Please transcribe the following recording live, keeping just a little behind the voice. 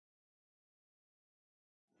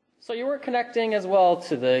So you were connecting as well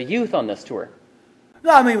to the youth on this tour?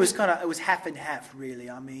 No, I mean, it was half and half, really.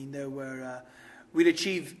 I mean, we'd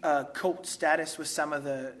achieved cult status with some of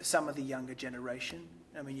the younger generation.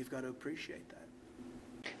 I mean, you've got to appreciate that.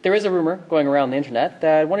 There is a rumor going around the internet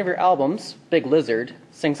that one of your albums, Big Lizard,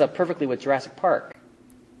 syncs up perfectly with Jurassic Park.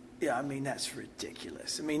 Yeah, I mean, that's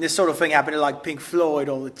ridiculous. I mean, this sort of thing happened to like Pink Floyd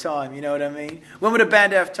all the time, you know what I mean? When would a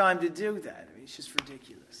band have time to do that? I mean, it's just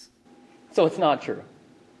ridiculous. So it's not true?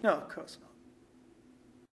 No, of course not.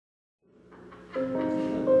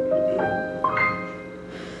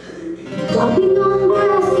 Walking on